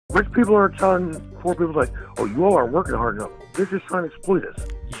Rich people are telling poor people like, "Oh, you all are working hard enough." They're just trying to exploit us.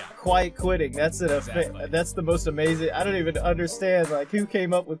 Yeah. Quiet quitting. That's Exactly. That's the most amazing. I don't even understand like who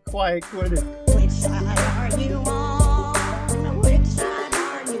came up with quiet quitting. Which side are you on? Which side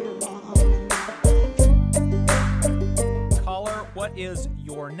are you on? Caller, what is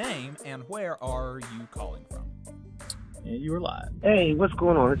your name and where are you calling from? Yeah, you were live. Hey, what's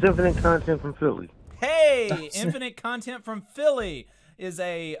going on? It's Infinite Content from Philly. Hey, Infinite Content from Philly is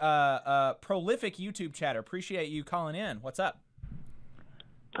a prolific YouTube chatter. Appreciate you calling in. What's up?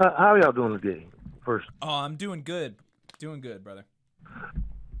 How y'all doing today? First. Oh, I'm doing good. Doing good, brother.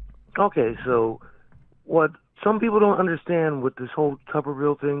 Okay, so what some people don't understand with this whole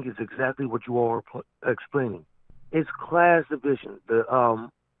Tuberville thing is exactly what you all are explaining. It's class division. The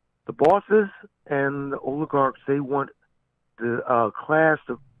bosses and the oligarchs, they want the class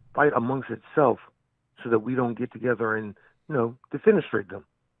to fight amongst itself so that we don't get together and, defenestrate them.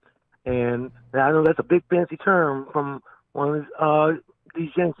 And I know that's a big fancy term from one of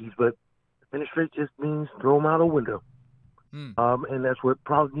these Yankees, but defenestrate just means throw them out a window. And that's what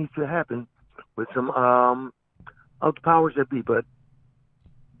probably needs to happen with some of the powers that be. But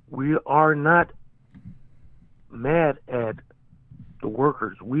we are not mad at the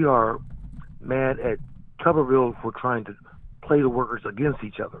workers. We are mad at Tuberville for trying to play the workers against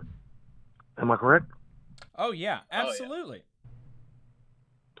each other. Am I correct? Oh, yeah, absolutely.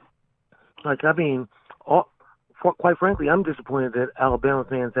 Like, I mean, quite frankly, I'm disappointed that Alabama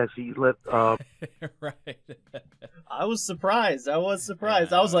fans actually let. Right. I was surprised. Yeah.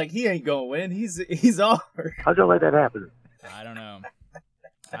 I was like, he ain't gonna win. He's ours. How'd y'all let that happen? I don't know.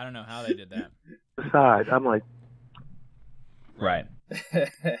 I don't know how they did that. Besides, I'm like, Right.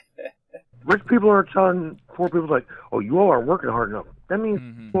 rich people are telling poor people like, "Oh, you all are working hard enough." That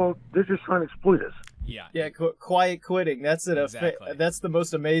means, well, they're just trying to exploit us. Yeah. Yeah, quiet quitting. That's Exactly. That's the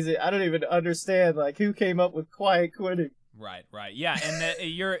most amazing. I don't even understand like who came up with quiet quitting. Right. Yeah, and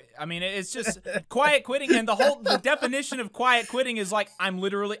it's just quiet quitting, and the definition of quiet quitting is like, I'm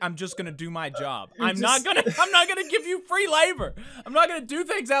just gonna do my job. I'm not gonna give you free labor. I'm not gonna do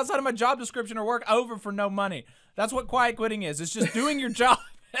things outside of my job description or work over for no money. That's what quiet quitting is. It's just doing your job,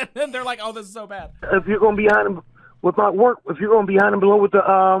 and then they're like, oh, this is so bad. If you're going to be behind them with my work, if you're going to be behind them below with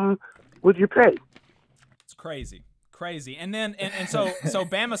the with your pay, it's crazy. And then so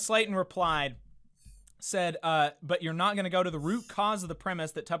Bama Slayton replied, said, but you're not going to go to the root cause of the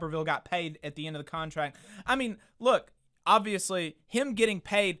premise that Tuberville got paid at the end of the contract. I mean, look, obviously him getting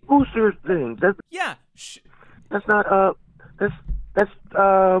paid. boosters thing. That's not that's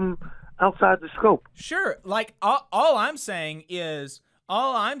outside the scope. Sure. Like all I'm saying is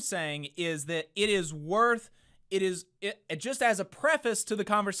that it is just as a preface to the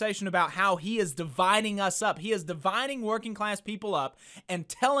conversation about how he is dividing us up. He is dividing working class people up and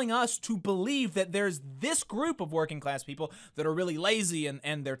telling us to believe that there's this group of working class people that are really lazy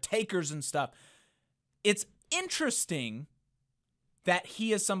and they're takers and stuff. It's interesting that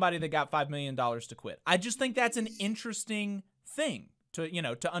he is somebody that got $5 million to quit. I just think that's an interesting thing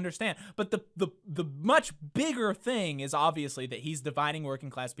to understand. But the much bigger thing is obviously that he's dividing working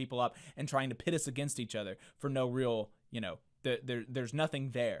class people up and trying to pit us against each other for no real, there's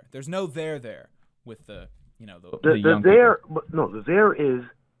nothing there. There's no there with the young people. The there is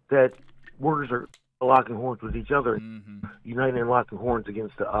that workers are locking horns with each other, uniting and locking horns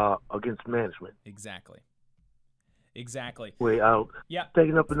against management. Exactly. Wait,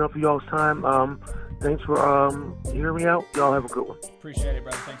 taking up enough of y'all's time. Thanks for hearing me out. Y'all have a good one. Appreciate it,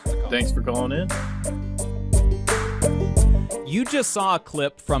 brother. Thanks for the call. Thanks for calling in. You just saw a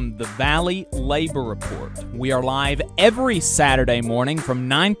clip from the Valley Labor Report. We are live every Saturday morning from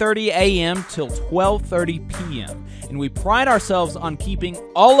 9:30 a.m. till 12:30 p.m. And we pride ourselves on keeping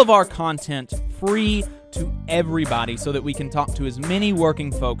all of our content free to everybody so that we can talk to as many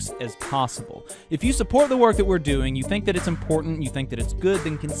working folks as possible. If you support the work that we're doing, you think that it's important, you think that it's good,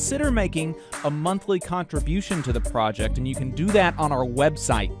 then consider making a monthly contribution to the project, and you can do that on our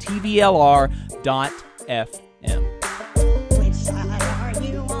website, tvlr.fm.